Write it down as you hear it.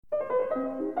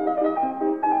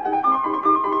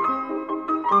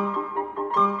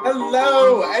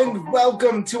Hello and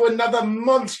welcome to another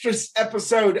monstrous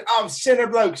episode of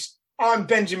Cineblokes. I'm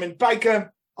Benjamin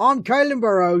Baker. I'm Caelan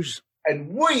Burrows. And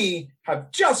we have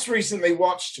just recently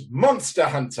watched Monster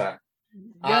Hunter.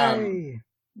 Yay.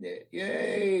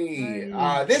 Yay.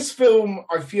 This film,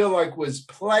 I feel like, was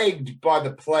plagued by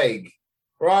the plague,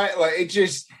 right? Like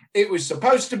it was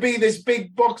supposed to be this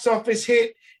big box office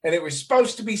hit, and it was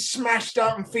supposed to be smashed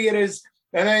out in theaters,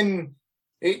 and then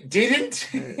it didn't.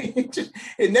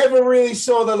 It never really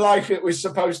saw the life it was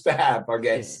supposed to have, I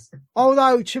guess.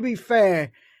 Although, to be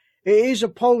fair, it is a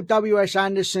Paul W.S.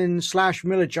 Anderson /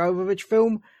 Mila Jovovich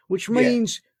film, which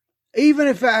means even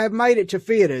if it had made it to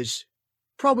theaters,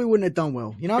 probably wouldn't have done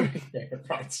well, you know? Yeah,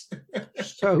 right.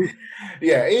 So,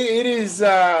 yeah, it is.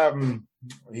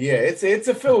 It's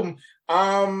a film.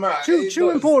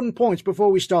 Two important points before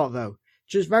we start, though.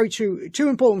 Just two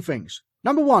important things.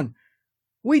 Number one,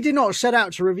 we did not set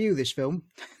out to review this film.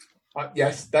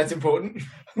 Yes, that's important.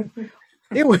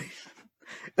 It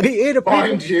appeared,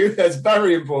 mind you, that's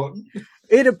very important.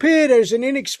 It appeared as an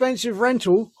inexpensive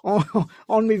rental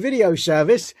on my video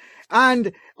service,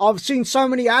 and I've seen so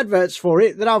many adverts for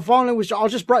it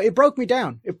that it broke me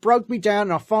down. It broke me down,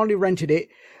 and I finally rented it.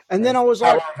 And then I was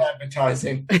like, power of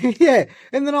advertising. Yeah.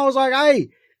 And then I was like, hey,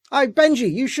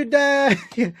 Benji, you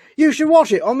should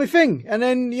watch it on my thing. And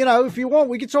then, if you want,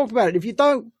 we can talk about it. If you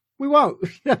don't, we won't.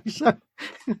 So.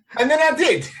 And then I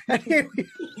did. I think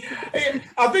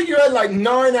you had like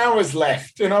 9 hours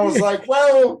left, and I was like,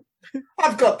 well,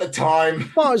 I've got the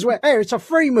time. Might as well. Hey, it's a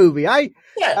free movie, eh?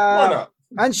 Yeah, why not?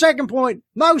 And second point,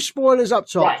 no spoilers up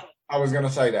top. Right. I was going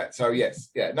to say that. So yes,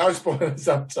 no spoilers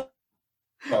up top.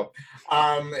 So,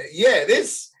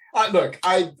 this. Look,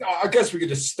 I guess we could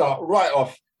just start right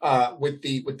off with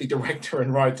the director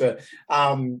and writer,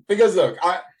 because look,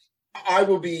 I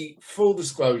will be full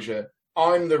disclosure.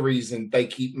 I'm the reason they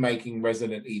keep making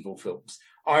Resident Evil films.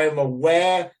 I am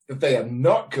aware that they are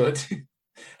not good.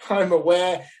 I'm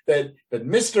aware that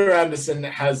Mr. Anderson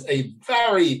has a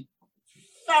very,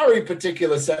 very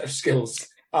particular set of skills.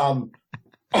 Almost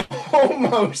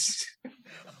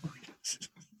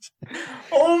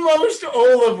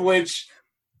all of which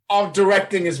are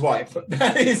directing his wife.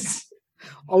 That is.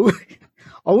 I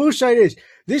will say this.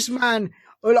 This man,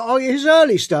 his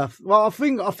early stuff, well, I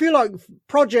feel like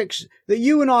projects that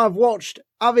you and I have watched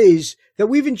of his that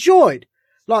we've enjoyed,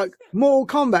 like Mortal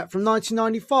Kombat from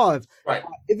 1995, right?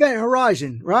 Event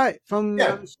Horizon, right, from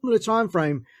a similar time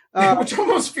frame, which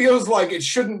almost feels like it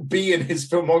shouldn't be in his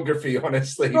filmography.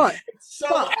 Honestly, right? It's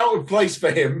so out of place for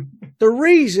him. The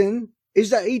reason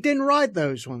is that he didn't write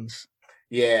those ones.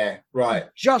 Yeah, right. He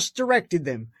just directed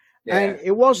them. Yeah. And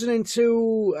it wasn't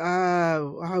until,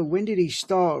 when did he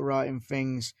start writing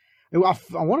things? I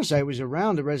want to say it was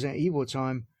around the Resident Evil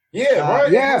time. Yeah,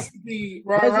 right. Yeah. It has to be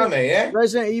right around there, yeah?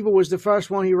 Resident Evil was the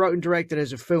first one he wrote and directed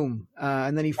as a film.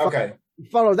 And then he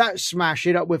followed that smash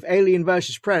it up with Alien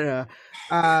versus Predator.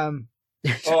 Oh,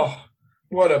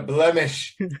 what a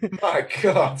blemish. My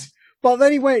God. But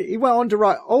then he went on to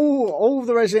write all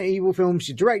the Resident Evil films.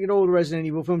 He directed all the Resident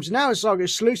Evil films. And now it's like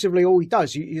exclusively all he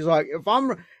does. He's like, if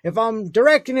I'm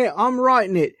directing it, I'm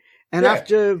writing it. And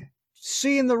after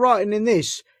seeing the writing in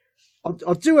this,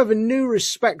 I do have a new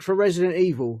respect for Resident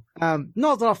Evil.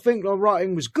 Not that I think the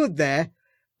writing was good there,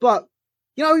 but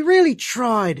he really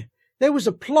tried. There was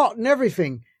a plot and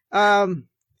everything. The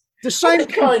same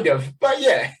kind of, but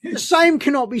yeah, the same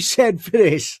cannot be said for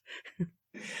this.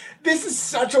 This is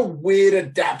such a weird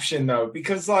adaptation, though,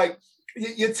 because, like,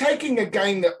 you're taking a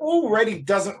game that already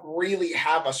doesn't really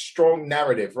have a strong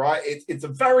narrative, right? It's a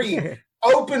very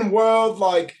open world,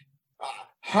 like,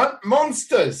 hunt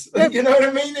monsters. You know what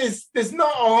I mean? There's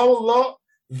not a whole lot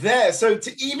there. So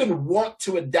to even want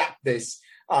to adapt this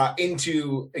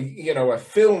into, a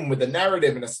film with a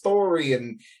narrative and a story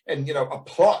and a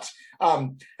plot,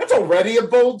 that's already a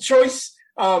bold choice.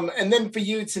 And then for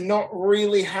you to not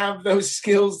really have those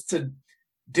skills to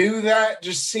do that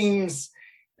just seems,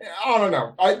 I don't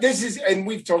know. And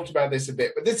we've talked about this a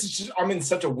bit, but this is just, I'm in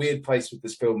such a weird place with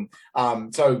this film.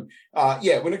 When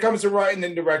it comes to writing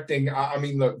and directing, I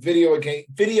mean, look, video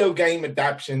game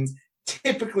adaptations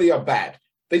typically are bad.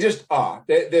 They just are.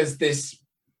 There's this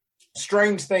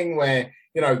strange thing where,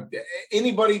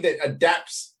 anybody that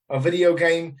adapts a video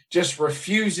game just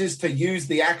refuses to use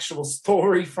the actual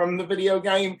story from the video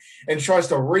game and tries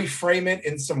to reframe it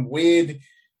in some weird,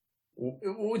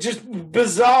 just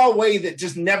bizarre way that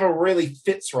just never really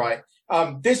fits right.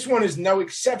 This one is no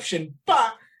exception,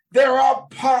 but there are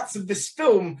parts of this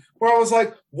film where I was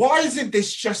like, why isn't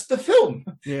this just the film?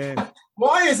 Yeah.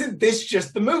 Why isn't this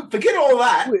just the movie? Forget all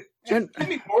that. And give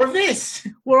me more of this.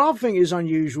 What I think is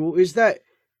unusual is that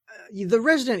the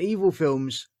Resident Evil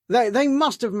films, they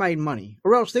must have made money,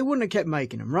 or else they wouldn't have kept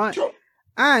making them, right? Sure.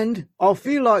 And I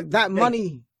feel like that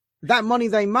money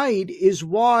they made is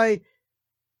why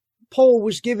Paul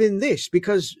was given this,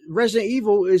 because Resident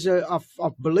Evil is I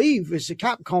believe it's a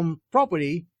Capcom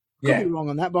property. Could be wrong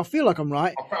on that, but I feel like I'm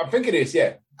right. I think it is,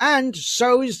 yeah. And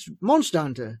so is Monster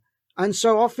Hunter. And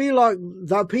so I feel like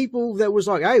the people that was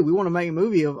like, hey, we want to make a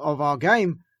movie of our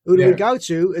game, who do we go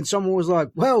to? And someone was like,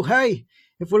 well, hey,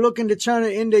 if we're looking to turn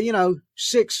it into,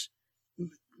 6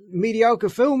 mediocre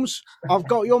films, I've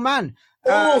got your man.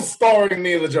 All starring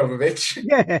Mila Jovovich.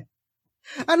 Yeah.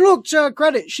 And look, to her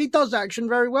credit, she does action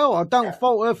very well. I don't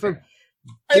fault her for...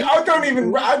 I don't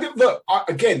even... Look,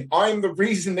 again, I'm the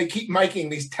reason they keep making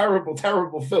these terrible,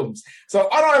 terrible films. So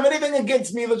I don't have anything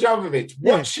against Mila Jovovich.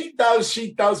 What she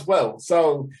does well.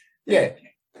 So, yeah.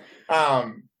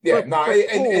 And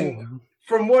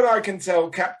from what I can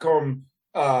tell, Capcom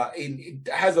it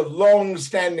has a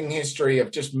long-standing history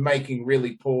of just making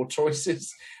really poor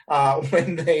choices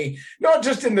when they... Not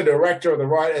just in the director or the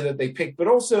writer that they pick, but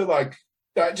also, like,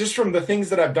 just from the things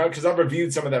that I've done, because I've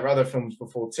reviewed some of their other films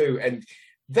before too, and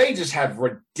they just have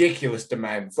ridiculous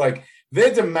demands. Like,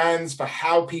 their demands for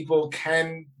how people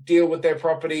can deal with their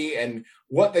property and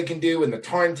what they can do and the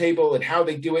timetable and how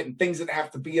they do it and things that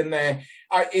have to be in there.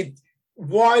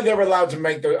 Why they're allowed to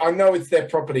make those, I know it's their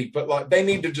property, but like they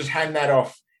need to just hand that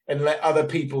off and let other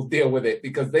people deal with it,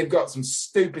 because they've got some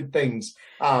stupid things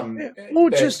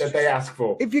that they ask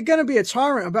for. If you're going to be a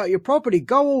tyrant about your property,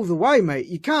 go all the way, mate.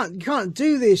 You can't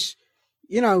do this,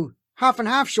 half and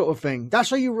half sort of thing.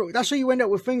 That's how you end up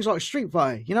with things like Street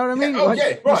Fighter. You know what I mean?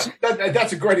 Right.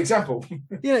 That's a great example.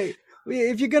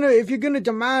 If you're gonna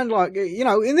demand, like,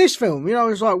 in this film,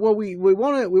 it's like, well, we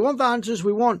want the hunters,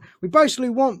 we basically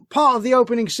want part of the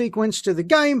opening sequence to the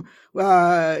game. We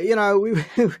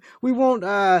want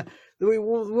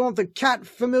the cat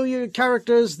familiar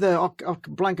characters, the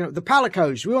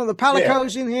Palicos. We want the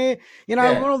Palicos in here. We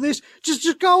want all this.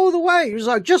 Just go all the way. It was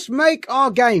like, just make our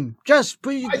game.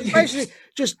 Basically,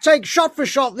 just take shot for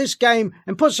shot this game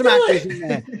and put some actors in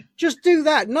there. Just do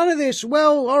that. None of this.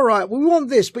 Well, all right, we want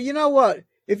this, but you know what?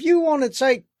 If you want to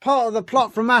take part of the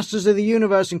plot from Masters of the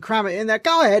Universe and cram it in there,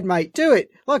 go ahead, mate. Do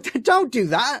it. Like, don't do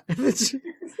that. It's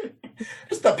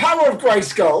the power of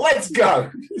Grayskull. Let's go.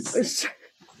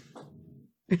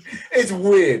 It's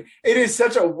weird. It is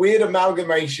such a weird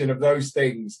amalgamation of those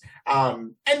things.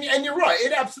 And you're right.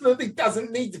 It absolutely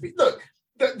doesn't need to be. Look,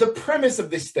 the premise of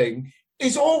this thing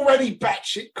is already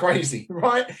batshit crazy,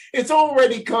 right? It's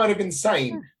already kind of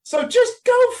insane. So just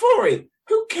go for it.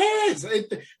 Who cares?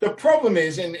 The problem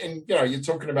is, and you're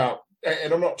talking about,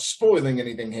 and I'm not spoiling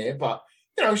anything here, but,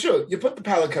 sure, you put the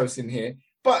Palicos in here,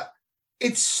 but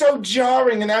it's so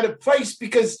jarring and out of place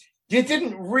because you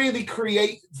didn't really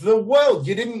create the world.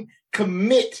 You didn't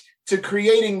commit to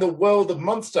creating the world of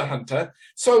Monster Hunter.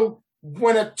 So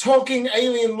when a talking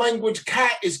alien language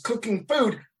cat is cooking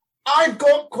food, I've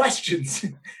got questions,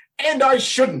 and I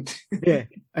shouldn't. Yeah,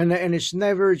 and it's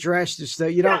never addressed. It's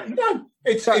that you don't. No,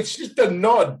 it's just a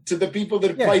nod to the people that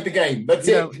have played the game. That's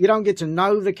it. You don't get to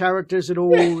know the characters at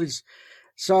all. Yeah.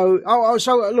 So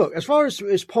look, as far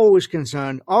as Paul is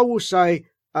concerned, I will say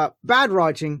bad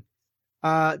writing,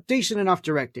 decent enough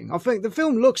directing. I think the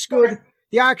film looks good. Okay.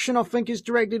 The action, I think, is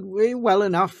directed well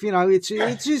enough. It's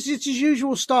his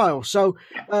usual style, so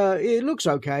it looks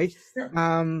okay.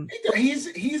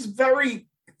 He's very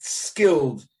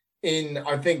skilled in,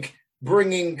 I think,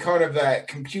 bringing kind of that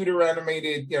computer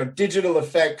animated, digital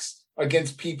effects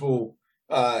against people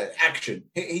action.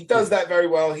 He does that very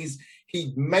well.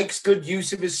 He makes good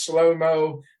use of his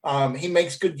slow-mo. He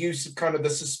makes good use of kind of the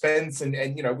suspense and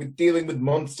with dealing with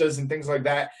monsters and things like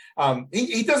that.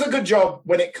 He does a good job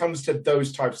when it comes to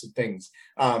those types of things.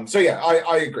 So yeah,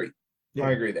 I agree. Yeah.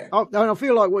 I agree there. And I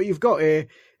feel like what you've got here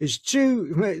is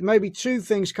maybe two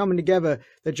things coming together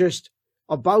that just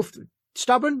are both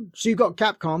stubborn. So you've got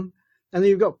Capcom, and then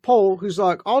you've got Paul, who's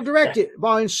like, I'll direct it, but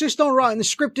I insist on writing the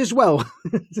script as well.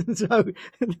 And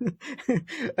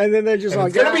then they're just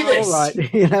like, gonna be this. All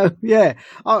right, yeah.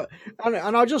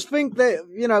 And I just think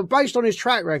that, based on his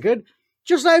track record,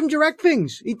 just let him direct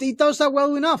things. He does that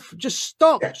well enough. Just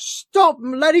stop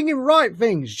letting him write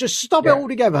things. Just stop it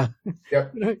altogether.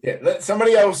 Yep. Yeah, let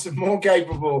somebody else more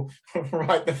capable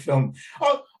write the film.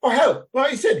 Or hell,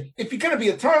 like you said, if you're going to be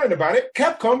a tyrant about it,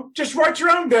 Capcom, just write your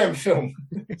own damn film.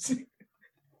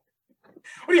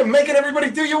 What are you making everybody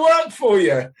do your work for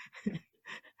you?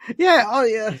 Yeah,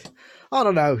 I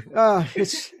don't know.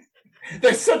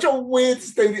 They're such a weird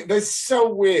thing. They're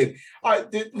so weird.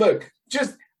 Look,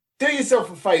 just do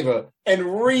yourself a favor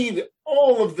and read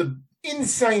all of the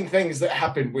insane things that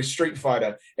happen with Street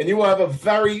Fighter, and you will have a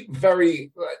very,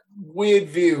 very weird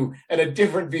view and a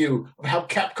different view of how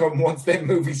Capcom wants their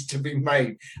movies to be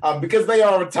made, because they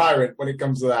are a tyrant when it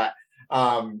comes to that.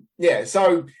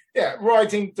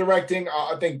 Writing, directing,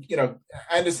 I think,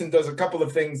 Anderson does a couple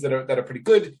of things that are pretty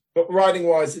good, but writing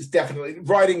wise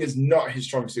writing is not his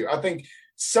strong suit. I think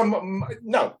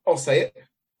I'll say it,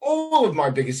 all of my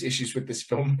biggest issues with this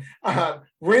film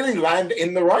really land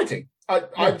in the writing.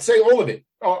 I'd say all of it,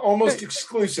 almost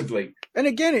exclusively. And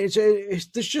again, it's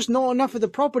there's just not enough of the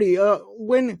property.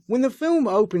 When the film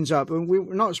opens up, and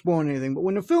we're not spoiling anything, but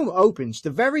when the film opens, the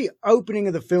very opening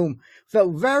of the film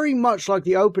felt very much like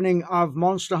the opening of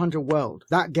Monster Hunter World,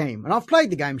 that game. And I've played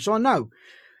the game, so I know.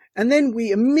 And then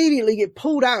we immediately get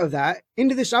pulled out of that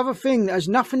into this other thing that has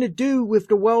nothing to do with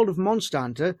the world of Monster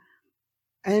Hunter.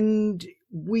 And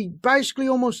we basically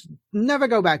almost never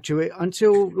go back to it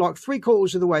until like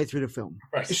 3/4 of the way through the film.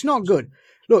 Right. It's not good.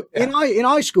 Look, in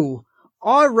high school,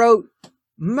 I wrote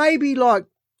maybe like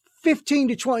 15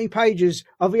 to 20 pages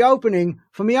of the opening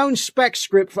for my own spec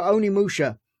script for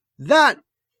Onimusha. That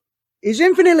is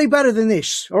infinitely better than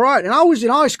this, all right? And I was in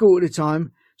high school at the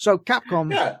time, so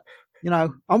Capcom,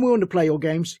 I'm willing to play your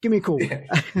games. Give me a call. Yeah.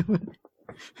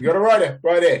 You got a writer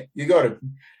right there. You got it.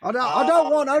 I don't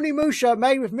want Onimusha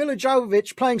made with Mila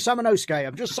Jovovich playing Samanosuke.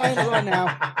 I'm just saying it right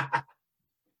now.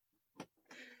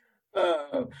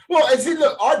 Look,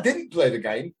 I didn't play the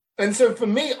game. And so for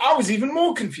me, I was even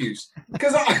more confused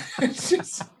because I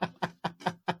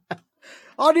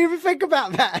didn't even think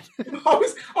about that.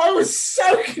 I was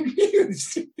so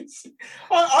confused.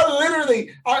 I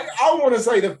literally want to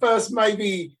say the first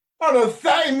maybe,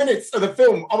 30 minutes of the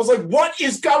film, I was like, what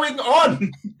is going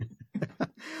on?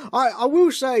 I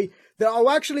will say that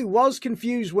I actually was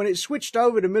confused when it switched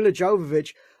over to Mila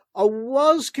Jovovich. I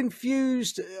was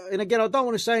confused, and again, I don't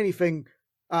want to say anything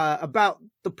about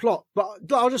the plot, but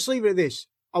I'll just leave it at this.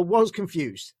 I was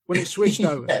confused when it switched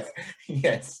over.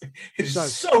 Yes. It's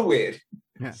so weird.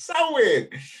 Yeah. So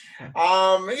weird.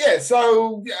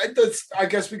 So I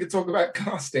guess we could talk about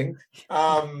casting.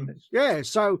 So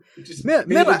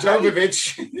Mila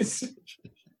Jovovich.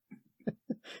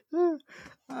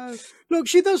 Look,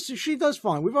 she does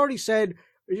fine. We've already said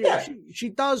she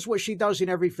does what she does in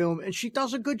every film, and she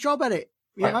does a good job at it.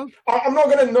 You know, I'm not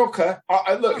going to knock her.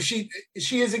 Look, she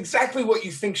is exactly what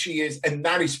you think she is, and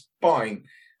that is fine,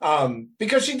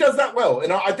 because she does that well.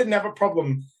 And I didn't have a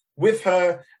problem with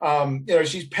her.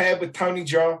 She's paired with Tony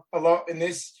Jaa a lot in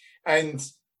this, and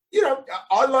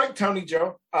I like Tony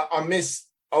Jaa. I miss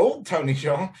old Tony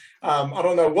Jaa. I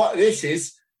don't know what this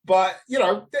is. But,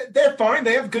 they're fine.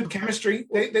 They have good chemistry.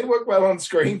 They work well on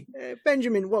screen.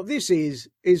 Benjamin, what this is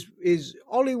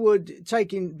Hollywood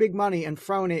taking big money and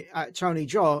throwing it at Tony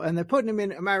Jaa, and they're putting him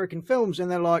in American films, and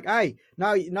they're like, hey,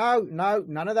 no,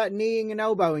 none of that kneeing and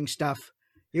elbowing stuff.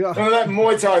 None of that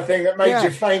Muay Thai thing that made you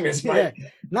famous, mate. Yeah.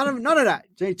 None of that.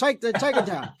 Take it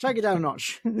down. Take it down a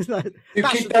notch. You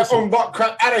keep that unbot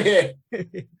crap out of here.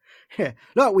 Yeah.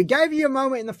 Look, we gave you a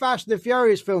moment in the Fast and the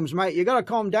Furious films, mate. You got to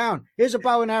calm down. Here's a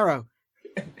bow and arrow.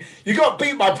 You got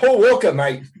beat by Paul Walker,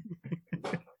 mate.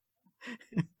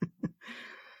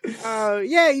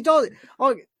 He does.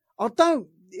 I don't.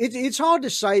 It's hard to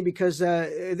say because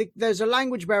there's a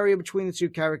language barrier between the two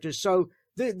characters. So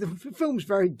the film's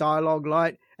very dialogue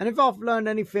light. And if I've learned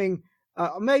anything,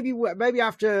 maybe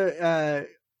after.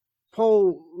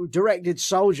 Paul directed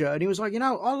Soldier, and he was like,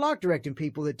 I like directing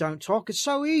people that don't talk. It's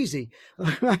so easy.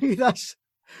 Maybe that's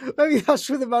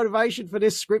where the motivation for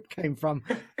this script came from.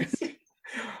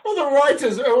 Well, the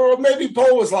writers, or maybe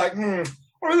Paul was like, I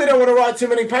really don't want to write too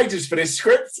many pages for this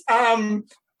script. I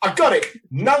got it.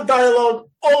 No dialogue,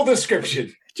 all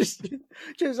description. Just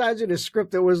imagine a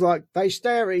script that was like, they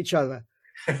stare at each other,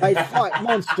 they fight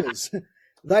monsters,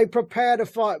 they prepare to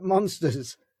fight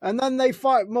monsters. And then they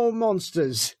fight more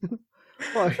monsters.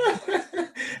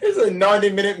 It's a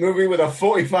 90-minute movie with a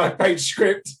 45-page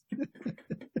script.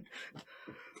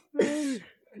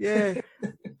 Yeah.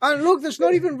 And look, there's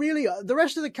not even really... The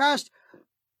rest of the cast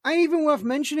ain't even worth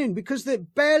mentioning because they're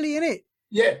barely in it.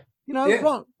 Yeah.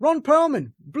 Ron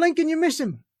Perlman. Blink and you miss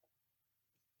him.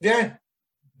 Yeah.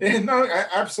 No,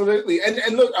 absolutely.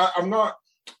 And look, I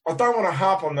don't want to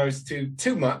harp on those two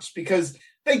too much because...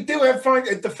 They do have fun.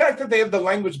 The fact that they have the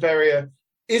language barrier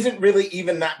isn't really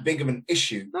even that big of an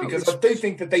issue because I do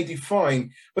think that they do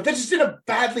fine. But they're just in a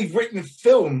badly written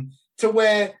film to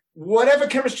where whatever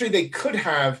chemistry they could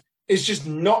have is just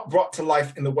not brought to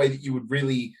life in the way that you would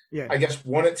really, I guess,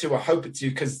 want it to or hope it to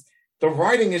because the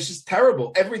writing is just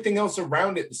terrible. Everything else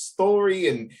around it, the story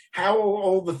and how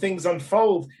all the things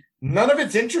unfold, none of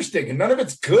it's interesting and none of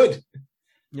it's good.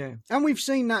 Yeah, and we've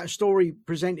seen that story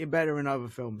presented better in other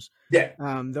films. Yeah.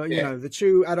 You know, the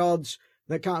two at odds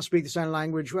that can't speak the same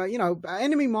language. Well, you know,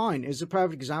 Enemy Mine is a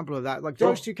perfect example of that. Like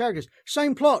those two characters,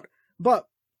 same plot, but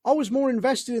I was more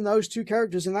invested in those two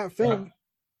characters in that film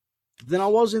than I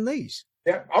was in these.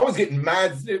 Yeah, I was getting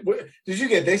mad. Did you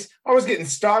get this? I was getting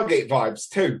Stargate vibes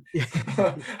too.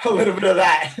 A little bit of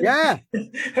that. Yeah.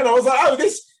 And I was like, oh,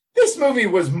 this movie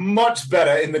was much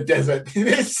better in the desert.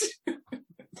 This.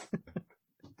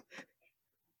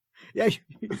 Yeah,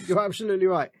 you're absolutely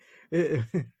right.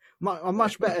 A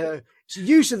much better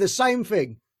use of the same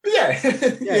thing.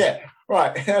 Yeah,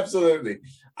 right, absolutely.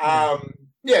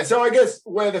 So I guess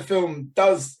where the film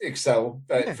does excel,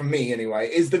 for me anyway,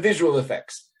 is the visual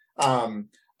effects.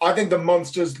 I think the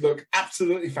monsters look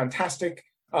absolutely fantastic.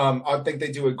 I think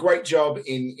they do a great job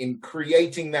in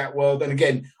creating that world. And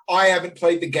again, I haven't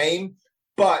played the game,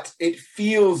 but it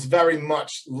feels very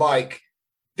much like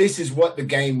this is what the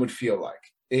game would feel like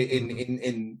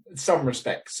in some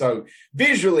respects. So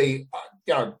visually,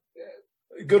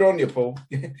 good on you, Paul.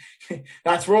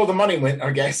 That's where all the money went,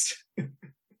 I guess.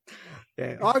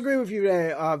 Yeah, I agree with you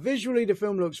there. Visually, the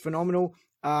film looks phenomenal.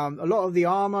 A lot of the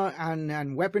armor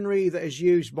and weaponry that is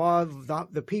used by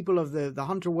the people of the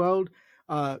Hunter world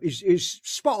is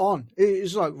spot on.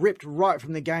 It's like ripped right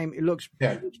from the game. It looks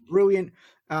brilliant.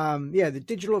 The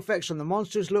digital effects on the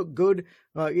monsters look good.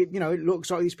 It looks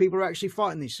like these people are actually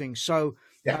fighting these things. So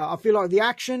I feel like the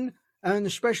action and the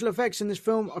special effects in this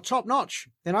film are top notch.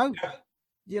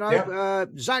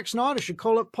 Zack Snyder should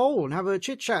call up Paul and have a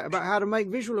chit chat about how to make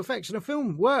visual effects in a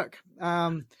film work.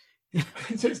 I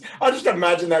just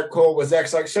imagine that call was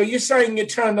Zach's like, so you're saying you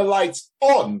turn the lights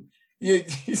on? You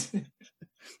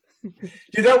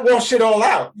don't wash it all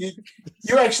out. You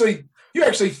actually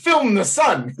film the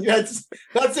sun. That's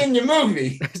in your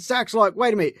movie. Zach's like,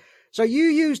 wait a minute. So you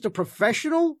used a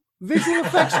professional visual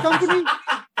effects company?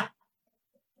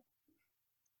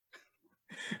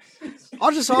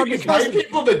 I just hardly pay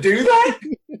people to do that.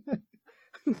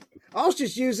 I was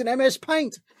just using MS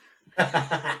Paint.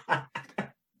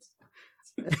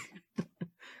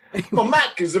 Well,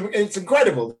 Mac it's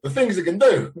incredible the things it can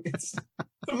do. It's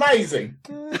amazing.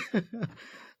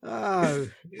 Oh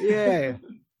yeah.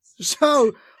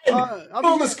 So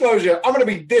full disclosure, I'm going to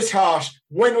be this harsh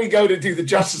when we go to do the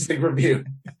Justice League review.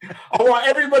 I want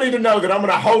everybody to know that I'm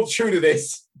going to hold true to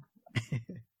this.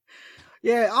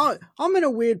 Yeah, I'm in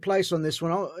a weird place on this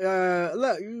one.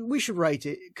 Look, we should rate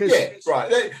it because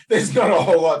right. There's not a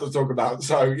whole lot to talk about.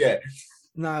 So yeah.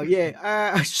 No,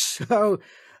 yeah.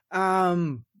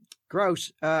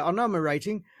 Gross. I know my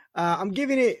rating. I'm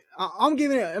giving it.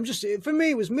 For me,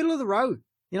 it was middle of the road.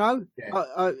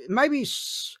 Maybe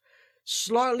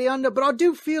slightly under, but I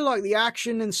do feel like the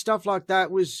action and stuff like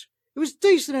that was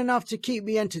decent enough to keep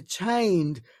me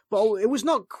entertained, but it was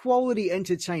not quality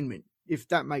entertainment, if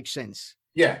that makes sense.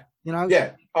 Yeah.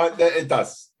 Yeah, it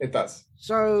does. It does.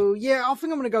 So, yeah, I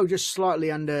think I'm going to go just slightly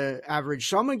under average.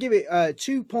 So I'm going to give it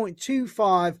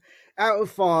 2.25 out of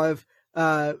 5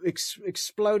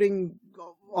 exploding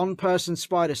on-person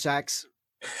spider sacks.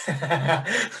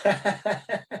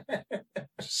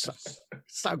 So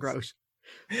gross.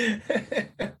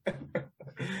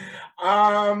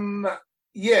 I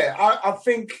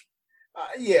think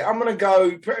I'm going to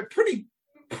go pretty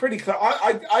close.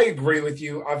 I agree with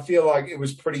you. I feel like it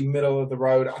was pretty middle of the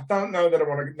road. I don't know that I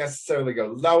want to necessarily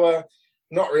go lower.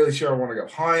 Not really sure I want to go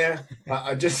higher.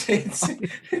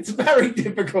 It's very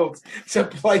difficult to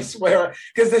place where,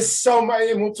 because there's so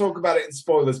many, and we'll talk about it in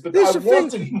spoilers, but I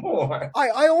wanted more.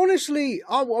 I honestly,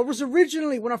 I was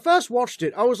originally, when I first watched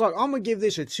it, I was like, I'm going to give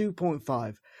this a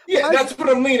 2.5. Yeah, that's what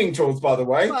I'm leaning towards, by the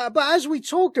way. But as we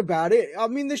talked about it, I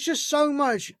mean, there's just so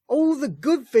much, all the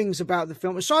good things about the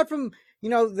film, aside from,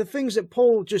 the things that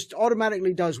Paul just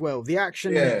automatically does well, the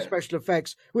action and special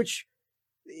effects, which,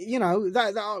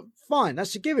 that fine,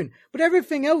 that's a given. But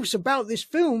everything else about this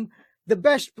film, the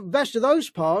best of those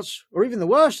parts, or even the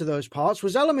worst of those parts,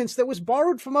 was elements that was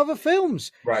borrowed from other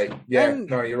films. Right. Yeah.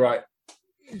 No, you're right.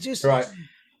 Right.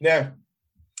 Yeah.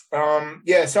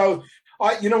 So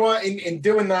you know what? In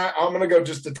doing that, I'm going to go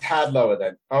just a tad lower.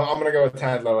 Then I'm going to go a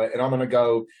tad lower, and I'm going to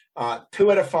go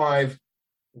 2 out of 5.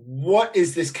 What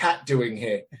is this cat doing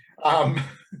here? I'm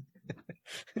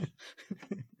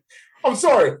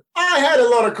sorry. I had a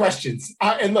lot of questions.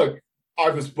 And look, I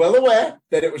was well aware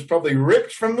that it was probably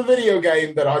ripped from the video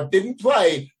game that I didn't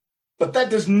play, but that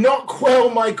does not quell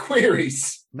my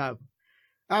queries. No,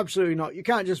 absolutely not. You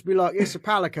can't just be like, it's a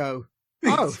palico.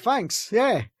 Oh, thanks.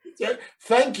 Yeah.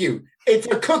 Thank you. It's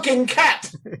a cooking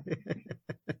cat.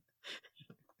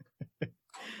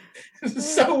 This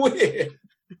is so weird.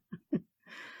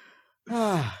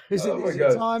 Is Oh my it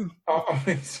God. time? I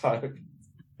think so.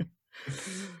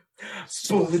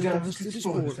 Spoiler dance,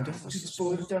 spoiler dance,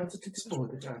 spoiler dance,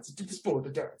 spoiler dance, spoiler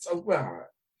dance. Oh, wow.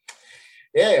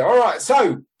 Yeah, all right.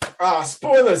 So,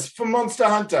 spoilers for Monster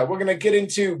Hunter. We're going to get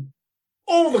into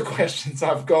all the questions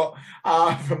I've got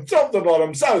from top to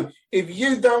bottom. So, if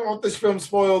you don't want this film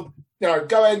spoiled,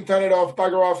 go ahead and turn it off,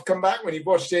 bugger off, come back when you've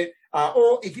watched it.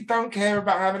 Or if you don't care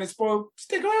about having it spoiled,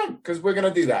 stick around because we're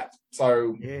going to do that.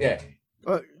 So, yeah.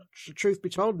 Truth be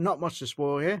told, not much to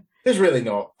spoil here. There's really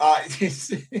not. I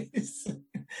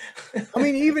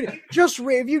mean, even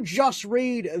if you just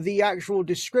read the actual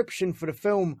description for the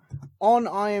film on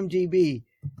IMDb,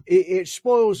 it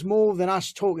spoils more than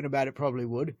us talking about it probably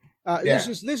would.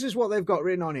 This is what they've got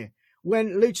written on here.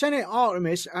 When Lieutenant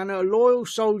Artemis and her loyal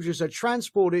soldiers are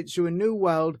transported to a new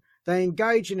world, they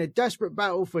engage in a desperate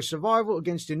battle for survival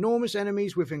against enormous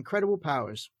enemies with incredible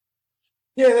powers.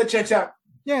 Yeah, that checks out.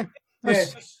 Yeah.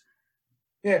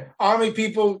 Yeah. Army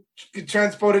people get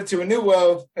transported to a new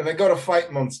world and they got to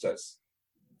fight monsters.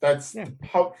 That's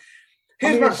how.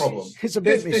 Here's my problem. It's a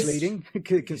bit misleading,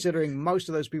 considering most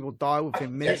of those people die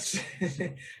within minutes. Yes.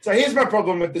 So here's my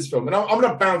problem with this film, and I'm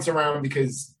going to bounce around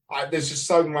because there's just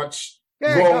so much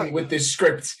wrong with this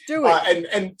script. Do it.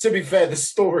 And to be fair, the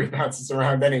story bounces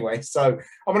around anyway, so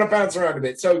I'm going to bounce around a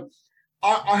bit. So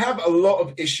I have a lot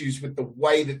of issues with the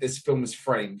way that this film is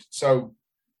framed. So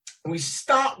we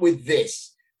start with this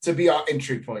to be our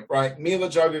entry point, right? Mila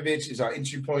Jovovich is our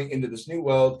entry point into this new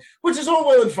world, which is all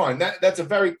well and fine. That's a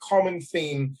very common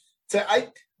theme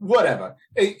whatever.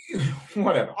 I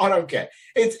don't care.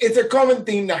 It's a common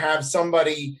theme to have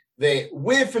somebody that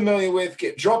we're familiar with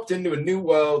get dropped into a new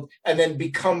world and then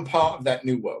become part of that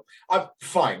new world.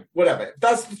 Fine, whatever. If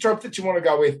that's the trope that you want to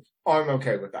go with, I'm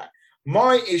okay with that.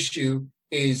 My issue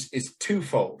is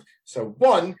twofold. So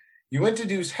one, you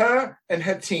introduce her and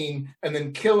her team and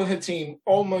then kill her team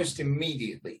almost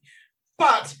immediately.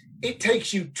 But it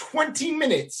takes you 20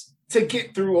 minutes to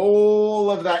get through all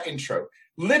of that intro.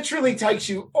 Literally takes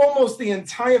you almost the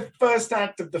entire first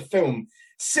act of the film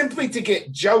simply to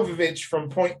get Jovovich from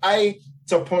point A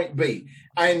to point B.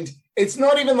 And it's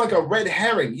not even like a red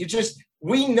herring.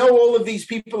 We know all of these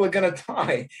people are going to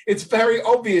die. It's very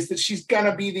obvious that she's going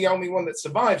to be the only one that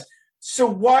survives. So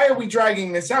why are we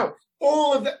dragging this out?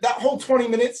 All of that whole 20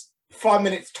 minutes, 5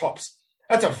 minutes tops.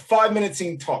 That's a 5-minute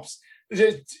scene tops.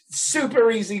 Just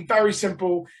super easy, very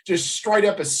simple, just straight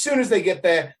up. As soon as they get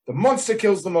there, the monster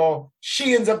kills them all.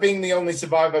 She ends up being the only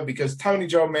survivor because Tony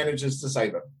Jaa manages to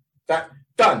save her.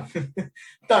 Done.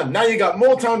 Done. Now you got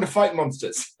more time to fight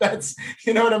monsters.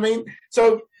 You know what I mean?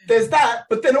 So there's that.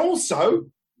 But then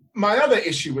also, my other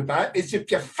issue with that is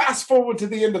if you fast forward to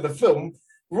the end of the film,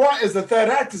 right as the third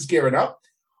act is gearing up,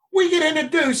 we get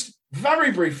introduced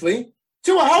very briefly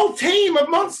to a whole team of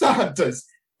monster hunters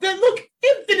that look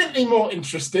infinitely more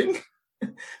interesting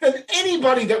than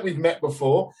anybody that we've met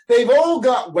before. They've all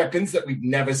got weapons that we've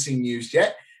never seen used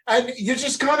yet. And you're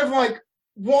just kind of like,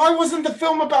 why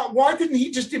didn't he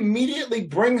just immediately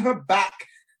bring her back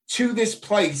to this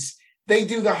place? They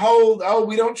do the whole,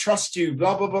 we don't trust you,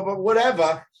 blah, blah, blah, blah,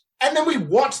 whatever. And then we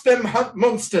watch them hunt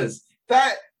monsters.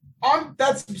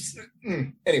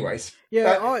 Anyways.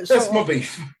 Yeah, that's my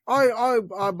beef.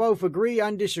 I both agree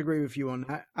and disagree with you on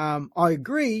that. I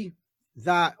agree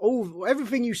that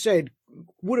everything you said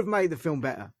would have made the film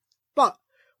better. But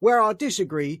where I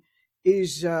disagree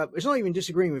is, it's not even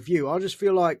disagreeing with you. I just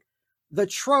feel like the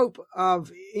trope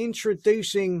of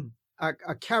introducing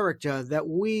a character that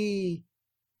we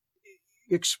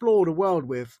explore the world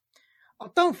with, I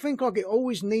don't think like it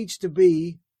always needs to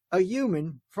be a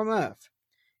human from Earth.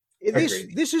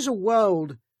 This is a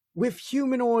world with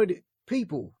humanoid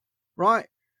people, right?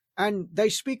 And they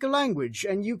speak a language.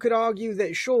 And you could argue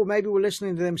that, sure, maybe we're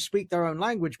listening to them speak their own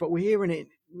language, but we're hearing it,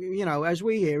 as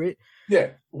we hear it. Yeah,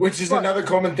 which is another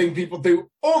common thing people do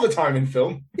all the time in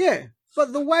film. Yeah,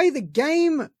 but the way the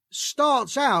game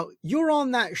starts out, you're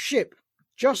on that ship,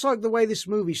 just like the way this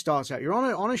movie starts out. You're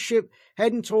on a ship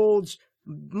heading towards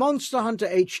Monster Hunter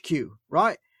HQ,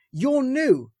 right? You're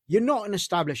new. You're not an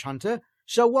established hunter.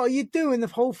 So what are you doing the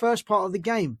whole first part of the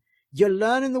game? You're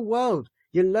learning the world.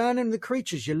 You're learning the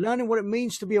creatures. You're learning what it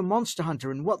means to be a monster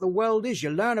hunter and what the world is. You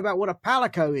learn about what a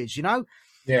palico is,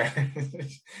 Yeah.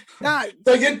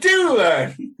 So you do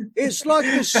learn. It's like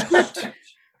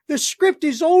the script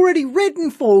is already written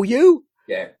for you.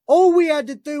 Yeah. All we had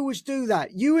to do was do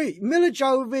that. Mila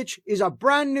Jovovich is a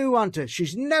brand new hunter.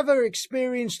 She's never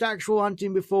experienced actual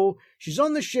hunting before. She's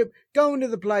on the ship, going to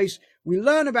the place. We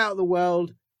learn about the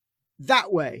world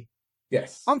that way.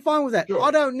 Yes. I'm fine with that. Sure.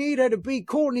 I don't need her to be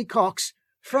Courtney Cox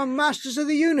from Masters of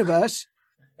the Universe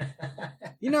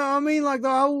You know what I mean? Like the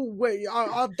whole way,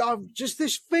 just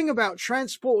this thing about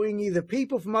transporting either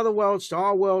people from other worlds to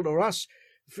our world or us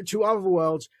to other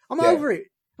worlds. I'm over it.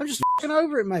 I'm just fucking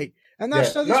over it, mate. And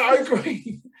that's no, I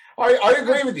agree. I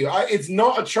agree with you. It's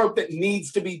not a trope that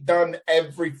needs to be done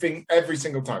every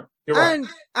single time. You're right.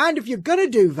 And if you're gonna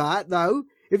do that, though,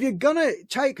 if you're gonna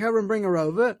take her and bring her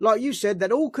over, like you said,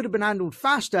 that all could have been handled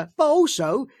faster. But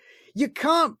also, you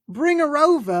can't bring her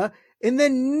over and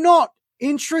then not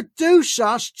introduce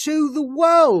us to the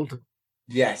world.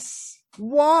 Yes.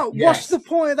 What? Yes. What's the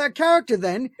point of that character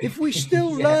then? If we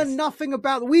still learn nothing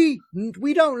about we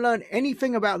don't learn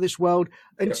anything about this world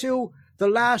until the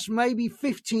last maybe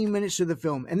 15 minutes of the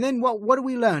film. And then what do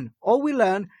we learn? All we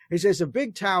learn is there's a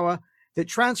big tower that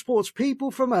transports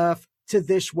people from Earth to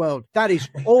this world. That is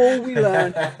all we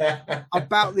learn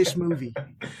about this movie.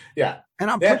 Yeah.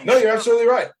 And you're absolutely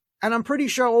right. And I'm pretty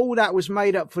sure all that was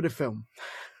made up for the film.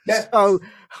 Yeah. So,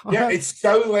 it's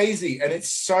so lazy and it's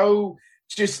so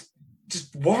just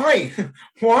why?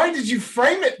 Why did you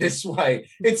frame it this way?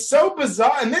 It's so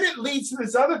bizarre. And then it leads to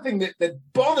this other thing that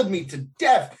bothered me to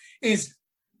death is,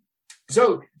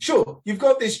 so sure, you've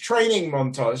got this training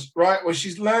montage, right, where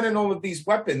she's learning all of these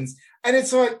weapons. And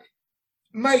it's like,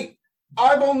 mate,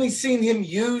 I've only seen him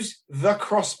use the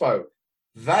crossbow.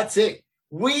 That's it.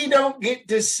 We don't get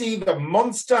to see the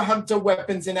Monster Hunter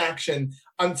weapons in action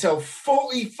until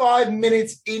 45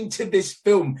 minutes into this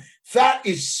film. That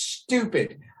is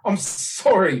stupid. I'm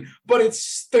sorry, but it's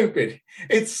stupid.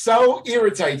 It's so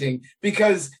irritating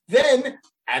because then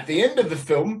at the end of the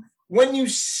film, when you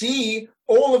see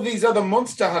all of these other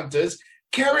Monster Hunters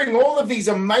carrying all of these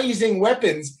amazing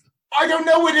weapons, I don't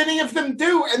know what any of them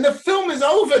do. And the film is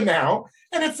over now.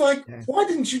 And it's like, why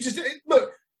didn't you just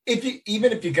look?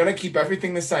 Even if you're going to keep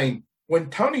everything the same, when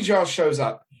Tony Jaa shows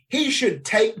up, he should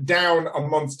take down a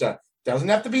monster. Doesn't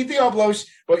have to be Diablos,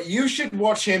 but you should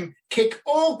watch him kick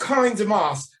all kinds of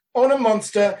ass on a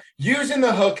monster, using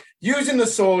the hook, using the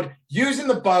sword, using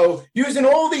the bow, using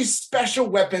all these special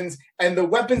weapons, and the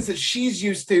weapons that she's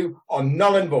used to are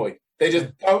null and void. They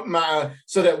just don't matter,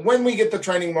 so that when we get the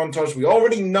training montage, we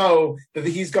already know that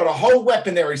he's got a whole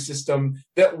weaponry system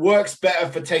that works better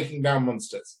for taking down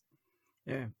monsters.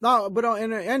 Yeah. No, but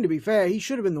and to be fair, he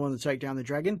should have been the one to take down the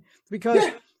dragon because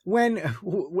when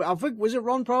I think was it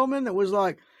Ron Perlman that was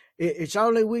like, its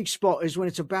only weak spot is when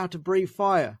it's about to breathe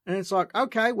fire, and it's like,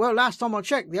 okay, well, last time I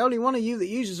checked, the only one of you that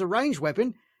uses a ranged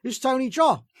weapon is Tony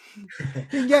Jaa,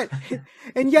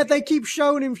 and yet they keep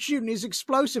showing him shooting his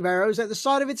explosive arrows at the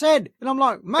side of its head, and I'm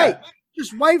like, mate,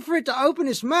 just wait for it to open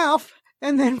its mouth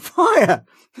and then fire.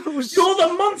 You're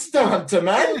the Monster Hunter,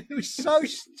 man. It was so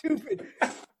stupid.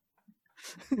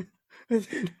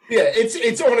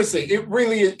 It's honestly, it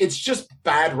really is. It's just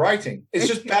bad writing. It's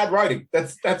just bad writing.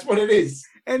 That's what it is.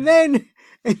 And then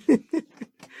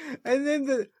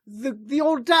the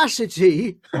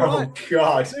audacity. Oh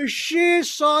God! The sheer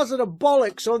size of the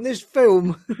bollocks on this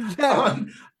film.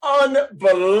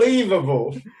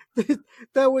 Unbelievable.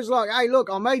 That was like, hey, look,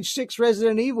 I made 6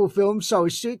 Resident Evil films, so a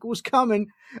sequel's coming.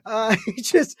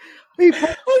 It's just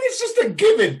a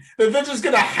given that they're just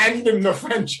going to hand him the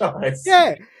franchise.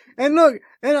 Yeah. And look,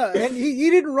 and he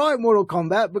didn't write Mortal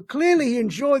Kombat, but clearly he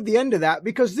enjoyed the end of that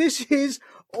because this is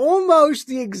almost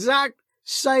the exact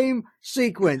same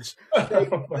sequence.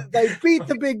 They beat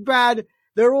the big bad,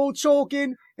 they're all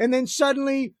talking, and then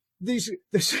suddenly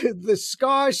the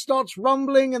sky starts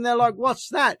rumbling, and they're like, what's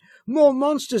that? More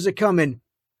monsters are coming.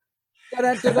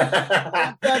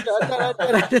 I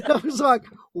was like,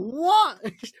 what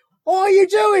are you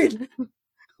doing?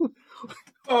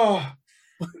 Oh,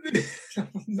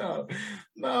 no.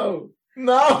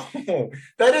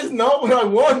 That is not what I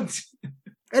want.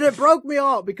 And it broke me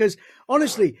heart because,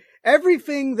 honestly,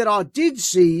 everything that I did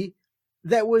see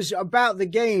that was about the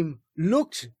game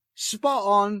looked spot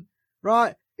on,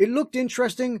 right? It looked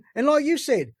interesting. And like you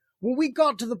said, when we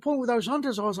got to the point with those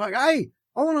hunters, I was like, hey,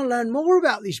 I want to learn more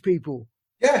about these people.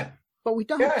 Yeah. But we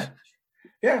don't.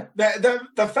 Yeah.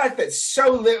 The fact that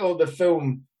so little of the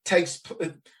film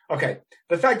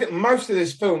the fact that most of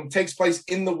this film takes place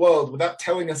in the world without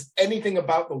telling us anything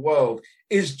about the world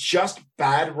is just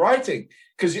bad writing.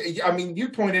 Because, I mean, you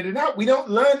pointed it out. We don't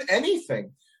learn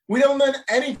anything.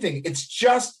 It's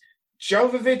just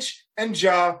Jovovich and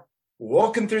Jaa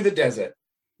walking through the desert.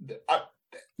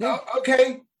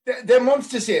 Okay, they're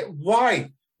monsters here.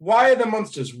 Why? Why are the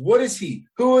monsters? What is he?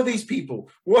 Who are these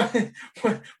people? Where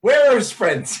are his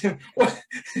friends?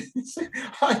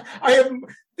 I am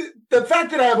the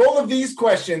fact that I have all of these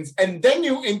questions, and then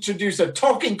you introduce a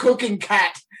talking, cooking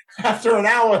cat after an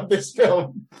hour of this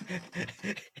film.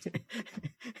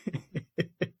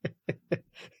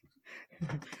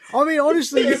 I mean,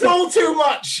 honestly, it's all too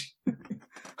much.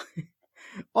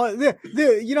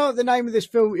 You know what the name of this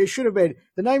film it should have been?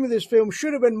 The name of this film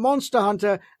should have been Monster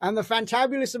Hunter and the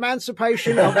Fantabulous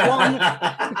Emancipation of One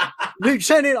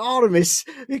Lieutenant Artemis,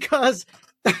 because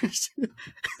that's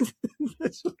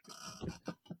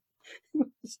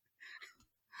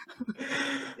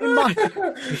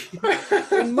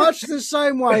in much the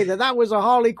same way that was a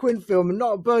Harley Quinn film and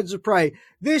not a Birds of Prey,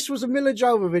 this was a Mila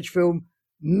Jovovich film,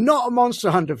 not a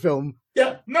Monster Hunter film.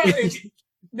 Yeah, no,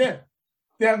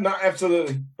 yeah, no,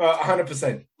 absolutely,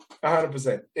 100%,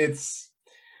 100%. It's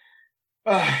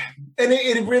and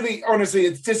it really, honestly,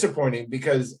 it's disappointing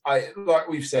because like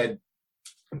we've said,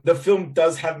 the film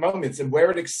does have moments, and where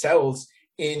it excels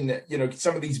in,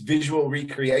 some of these visual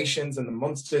recreations and the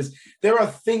monsters, there are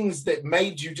things that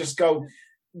made you just go,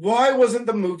 why wasn't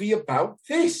the movie about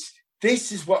this?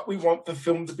 This is what we want the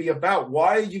film to be about.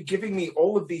 Why are you giving me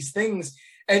all of these things?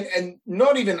 And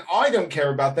not even I don't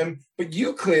care about them, but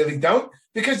you clearly don't,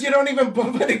 because you don't even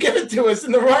bother to give it to us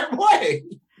in the right way.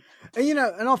 And,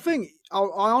 and I think, I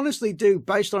honestly do,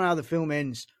 based on how the film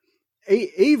ends,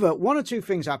 either one or two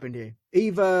things happened here.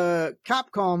 Either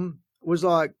Capcom was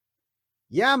like,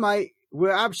 yeah, mate,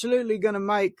 we're absolutely going to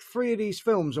make 3 of these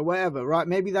films or whatever, right?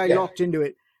 Maybe they locked into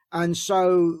it. And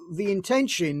so the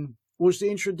intention was to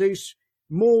introduce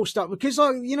more stuff, because,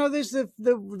 there's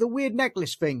the weird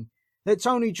necklace thing that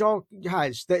Tony Jaa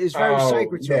has that is very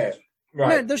sacred to us.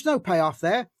 Right. No, there's no payoff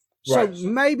there. So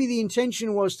maybe the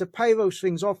intention was to pay those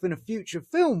things off in a future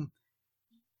film.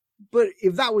 But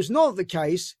if that was not the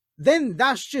case, then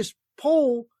that's just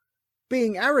Paul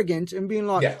being arrogant and being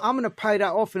like, I'm going to pay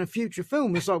that off in a future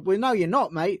film. It's like, well, no, you're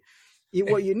not, mate.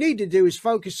 What you need to do is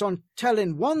focus on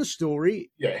telling one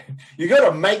story. Yeah, you got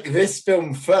to make this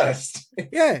film first.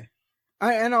 Yeah.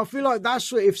 And I feel like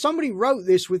that's if somebody wrote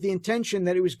this with the intention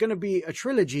that it was going to be a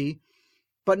trilogy,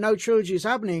 but no trilogy is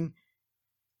happening,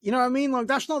 you know what I mean? Like,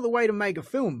 that's not the way to make a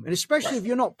film. And especially if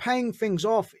you're not paying things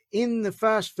off in the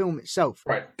first film itself.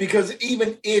 Right. Because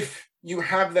even if you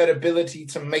have that ability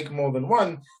to make more than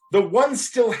one, the one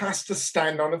still has to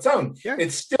stand on its own. Yeah.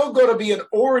 It's still got to be an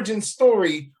origin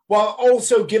story while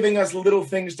also giving us little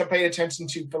things to pay attention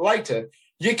to for later.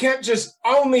 You can't just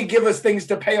only give us things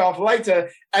to pay off later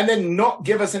and then not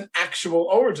give us an actual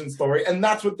origin story. And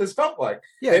that's what this felt like.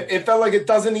 Yeah. It felt like it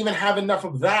doesn't even have enough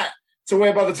of that, to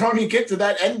where by the time you get to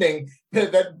that ending,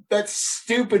 that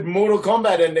stupid Mortal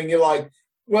Kombat ending, you're like,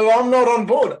 well, I'm not on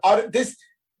board. This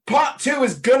part 2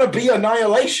 is going to be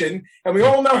Annihilation, and we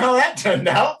all know how that turned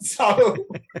out. So,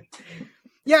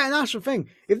 yeah, and that's the thing.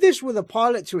 If this were the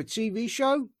pilot to a TV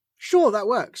show, sure, that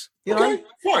works. You know?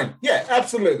 Fine. Yeah,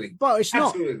 absolutely. But it's not.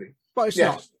 Absolutely. But it's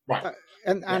not. Right.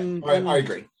 I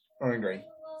agree.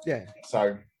 Yeah.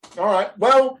 So, all right.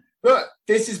 Well, look,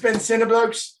 this has been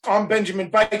Cineblokes. I'm Benjamin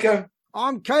Baker.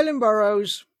 I'm Caelan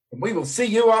Burrows. And we will see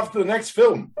you after the next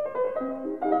film.